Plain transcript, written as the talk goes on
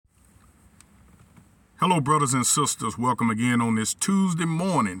Hello, brothers and sisters. Welcome again on this Tuesday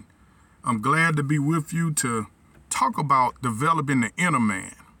morning. I'm glad to be with you to talk about developing the inner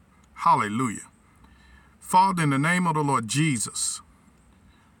man. Hallelujah. Father, in the name of the Lord Jesus,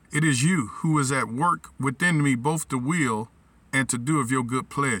 it is you who is at work within me both to will and to do of your good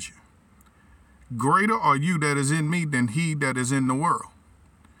pleasure. Greater are you that is in me than he that is in the world.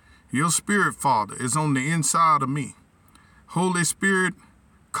 Your spirit, Father, is on the inside of me. Holy Spirit,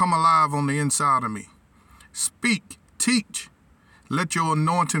 come alive on the inside of me. Speak, teach, let your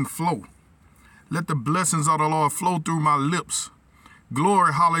anointing flow. Let the blessings of the Lord flow through my lips.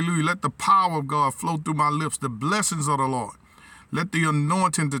 Glory, hallelujah. Let the power of God flow through my lips, the blessings of the Lord. Let the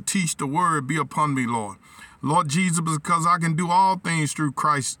anointing to teach the word be upon me, Lord. Lord Jesus, because I can do all things through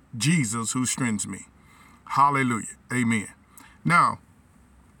Christ Jesus who strengthens me. Hallelujah. Amen. Now,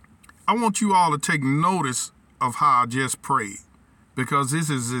 I want you all to take notice of how I just prayed, because this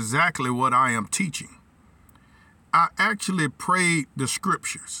is exactly what I am teaching. I actually prayed the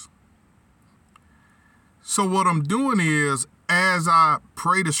scriptures. So what I'm doing is, as I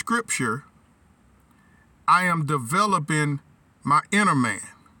pray the scripture, I am developing my inner man.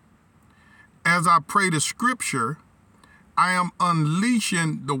 As I pray the scripture, I am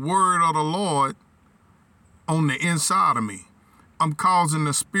unleashing the word of the Lord on the inside of me. I'm causing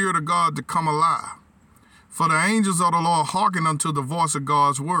the Spirit of God to come alive. For the angels of the Lord hearken unto the voice of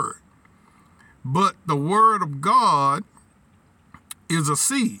God's word. But the word of God is a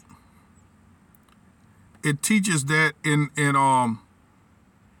seed. It teaches that in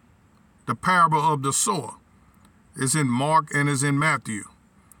the parable of the sower. It's in Mark and it's in Matthew.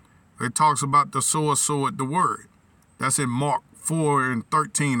 It talks about the sower sowed the word. That's in Mark 4 and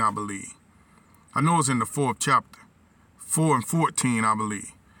 13, I believe. I know it's in the 4th chapter. 4 and 14, I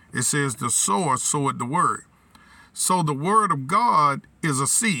believe. It says the sower sowed the word. So the word of God is a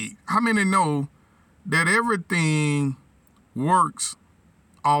seed. How many know that everything works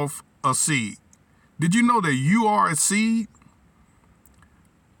off a seed? Did you know that you are a seed?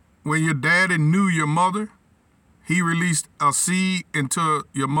 When your daddy knew your mother, he released a seed into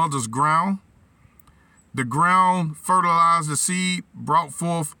your mother's ground. The ground fertilized the seed, brought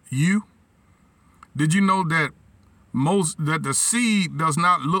forth you. Did you know that the seed does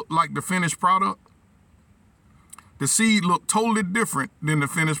not look like the finished product? The seed looked totally different than the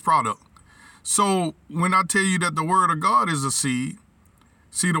finished product. So when I tell you that the word of God is a seed,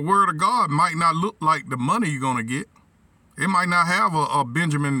 see, the word of God might not look like the money you're going to get. It might not have a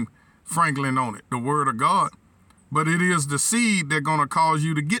Benjamin Franklin on it, the word of God, but it is the seed that's going to cause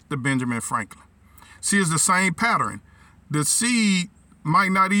you to get the Benjamin Franklin. See, it's the same pattern. The seed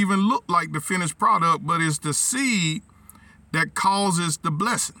might not even look like the finished product, but it's the seed that causes the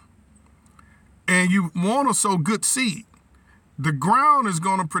blessing. And you want to sow good seed. The ground is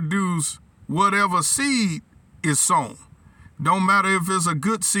going to produce whatever seed is sown. Don't matter if it's a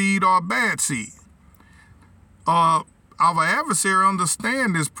good seed or a bad seed. Our adversary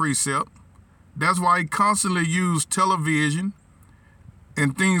understands this precept. That's why he constantly uses television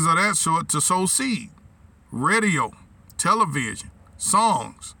and things of that sort to sow seed. Radio, television,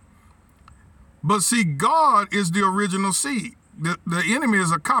 songs. But see, God is the original seed. The enemy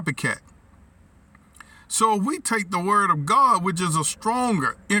is a copycat. So if we take the word of God, which is a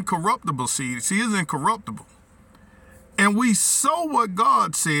stronger, incorruptible seed, see, it's incorruptible, and we sow what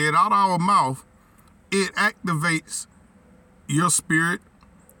God said out of our mouth, it activates your spirit,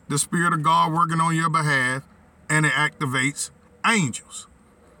 the Spirit of God working on your behalf, and it activates angels.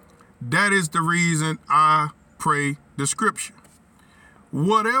 That is the reason I pray the scripture.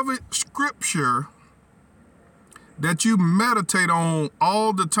 Whatever scripture that you meditate on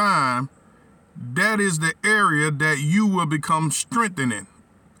all the time, that is the area that you will become strengthened in.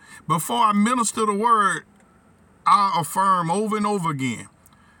 Before I minister the word, I affirm over and over again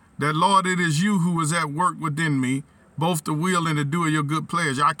that, Lord, it is you who is at work within me, both to will and to do of your good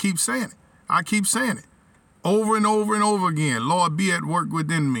pleasure. I keep saying it. Over and over and over again. Lord, be at work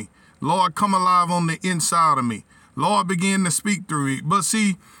within me. Lord, come alive on the inside of me. Lord, begin to speak through me. But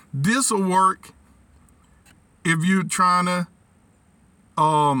see, this will work if you're trying to,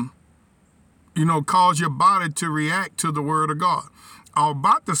 cause your body to react to the word of God. I was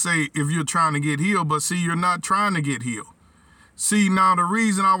about to say if you're trying to get healed, but see, you're not trying to get healed. See, now the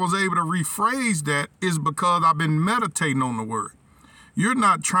reason I was able to rephrase that is because I've been meditating on the word. You're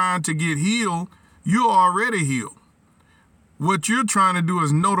not trying to get healed. You're already healed. What you're trying to do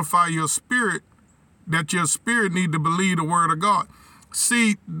is notify your spirit that your spirit need to believe the word of God.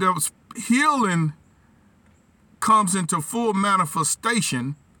 See, the healing comes into full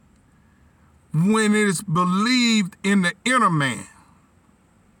manifestation when it is believed in the inner man.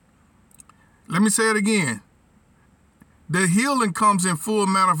 Let me say it again. The healing comes in full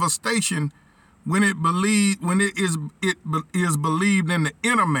manifestation when it is believed in the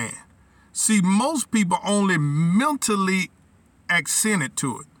inner man. See, most people only mentally accent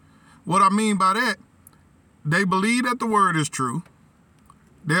to it. What I mean by that, they believe that the word is true.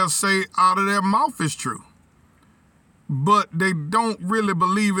 They'll say out of their mouth is true. But they don't really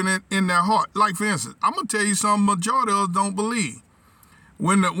believe in it in their heart. Like, for instance, I'm going to tell you something majority of us don't believe.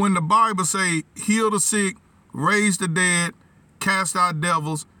 When the Bible say, heal the sick, raise the dead, cast out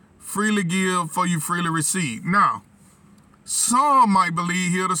devils, freely give, for you freely receive. Now, some might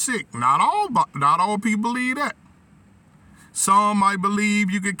believe heal the sick. Not all people believe that. Some might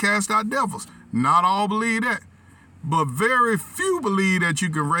believe you can cast out devils. Not all believe that. But very few believe that you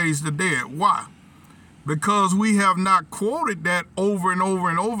can raise the dead. Why? Because we have not quoted that over and over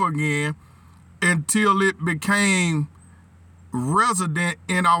and over again until it became resident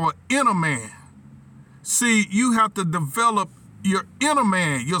in our inner man. See, you have to develop your inner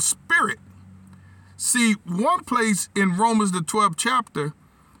man, your spirit. See, one place in Romans the 12th chapter,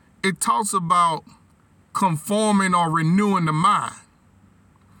 it talks about conforming or renewing the mind.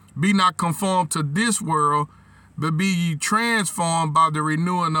 Be not conformed to this world, but be ye transformed by the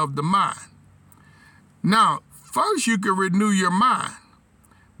renewing of the mind. Now, first you can renew your mind,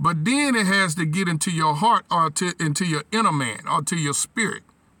 but then it has to get into your heart or into your inner man or to your spirit.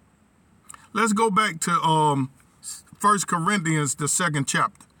 Let's go back to 1 Corinthians, the 2nd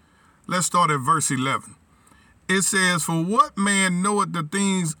chapter. Let's start at verse 11. It says, for what man knoweth the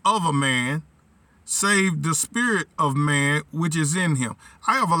things of a man, save the spirit of man which is in him?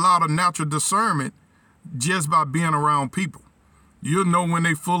 I have a lot of natural discernment just by being around people. You'll know when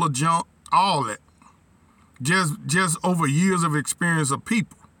they full of junk, all that. Just over years of experience of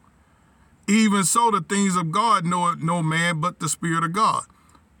people. Even so, the things of God knoweth no man but the Spirit of God.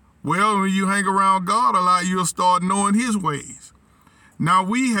 Well, when you hang around God a lot, you'll start knowing his ways. Now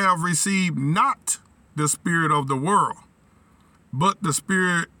we have received not the spirit of the world, but the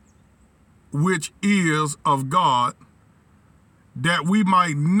Spirit which is of God, that we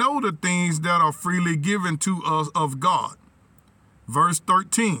might know the things that are freely given to us of God. Verse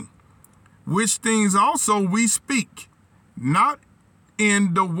 13. Which things also we speak, not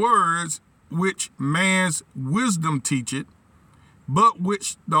in the words which man's wisdom teacheth, but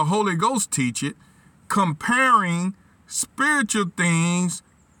which the Holy Ghost teacheth, comparing spiritual things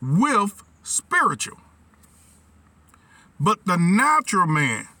with spiritual. But the natural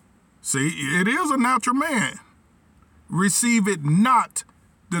man, see, it is a natural man, receiveth not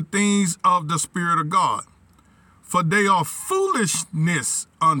the things of the Spirit of God, for they are foolishness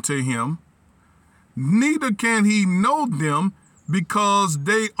unto him, neither can he know them because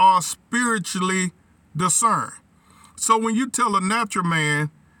they are spiritually discerned. So when you tell a natural man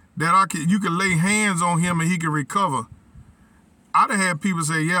that you can lay hands on him and he can recover, I'd have had people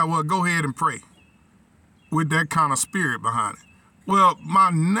say, yeah, well, go ahead and pray with that kind of spirit behind it. Well, my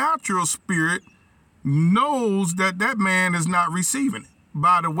natural spirit knows that that man is not receiving it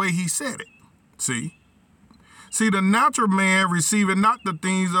by the way he said it. See, the natural man receiving not the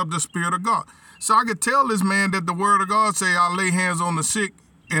things of the Spirit of God. So I could tell this man that the word of God say, I'll lay hands on the sick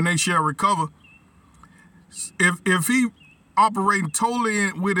and they shall recover. If he operating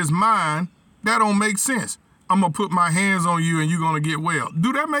totally with his mind, that don't make sense. I'm going to put my hands on you and you're going to get well.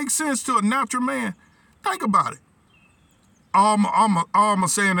 Do that make sense to a natural man? Think about it. I'm going to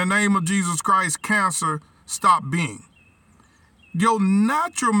say in the name of Jesus Christ, cancer, stop being. Your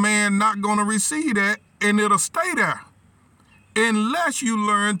natural man not going to receive that, and it'll stay there unless you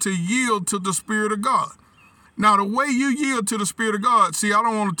learn to yield to the Spirit of God. Now, the way you yield to the Spirit of God, see, I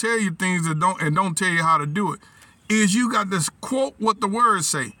don't want to tell you things that don't tell you how to do it, is you got to quote what the word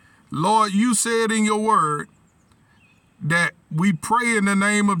say. Lord, you said in your word that we pray in the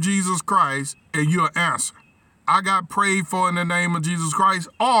name of Jesus Christ and you'll answer. I got prayed for in the name of Jesus Christ,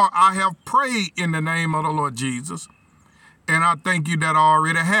 or I have prayed in the name of the Lord Jesus, and I thank you that I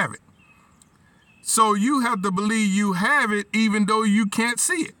already have it. So you have to believe you have it even though you can't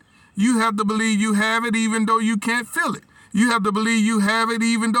see it. You have to believe you have it even though you can't feel it. You have to believe you have it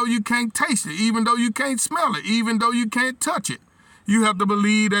even though you can't taste it, even though you can't smell it, even though you can't touch it. You have to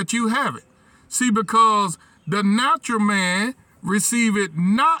believe that you have it. See, because the natural man receiveth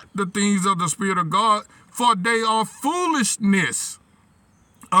not the things of the Spirit of God, for they are foolishness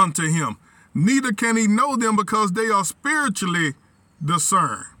unto him. Neither can he know them because they are spiritually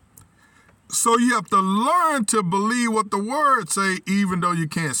discerned. So you have to learn to believe what the word say, even though you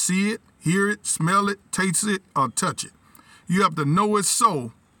can't see it, hear it, smell it, taste it, or touch it. You have to know it's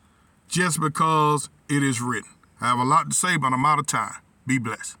so just because it is written. I have a lot to say, but I'm out of time. Be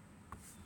blessed.